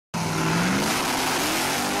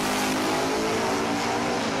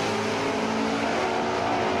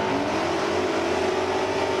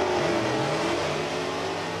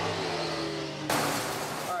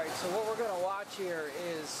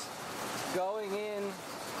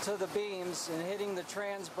to the beams and hitting the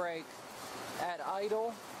trans brake at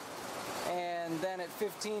idle, and then at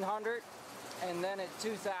 1500, and then at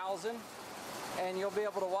 2000, and you'll be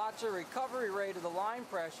able to watch the recovery rate of the line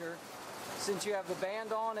pressure since you have the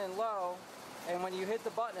band on and low, and when you hit the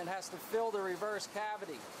button it has to fill the reverse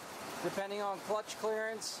cavity. Depending on clutch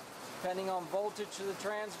clearance, depending on voltage to the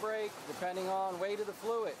trans brake, depending on weight of the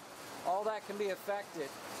fluid, all that can be affected.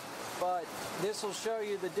 But this will show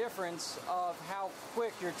you the difference of how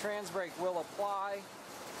quick your trans brake will apply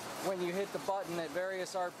when you hit the button at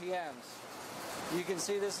various RPMs. You can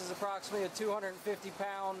see this is approximately a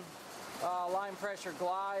 250-pound line pressure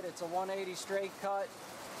glide. It's a 180 straight cut,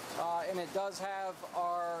 and it does have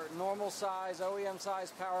our normal size, OEM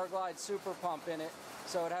size Power Glide Super Pump in it,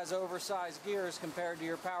 so it has oversized gears compared to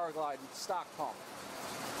your Power Glide stock pump.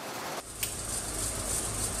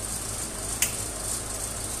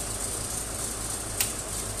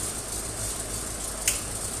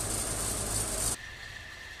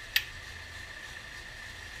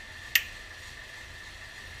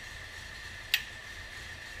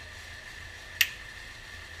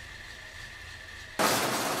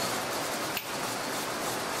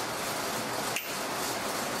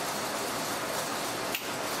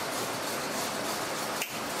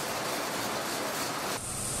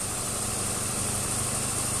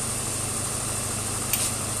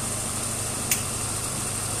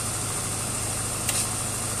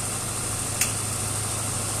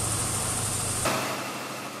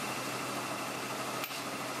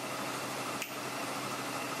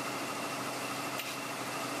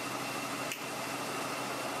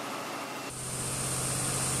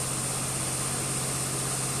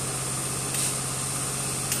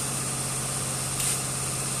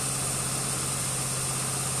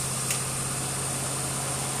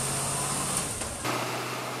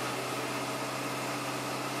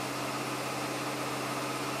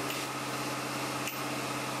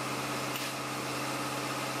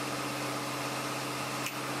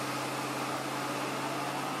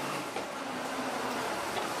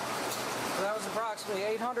 So that was approximately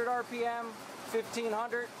 800 RPM,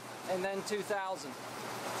 1500, and then 2000.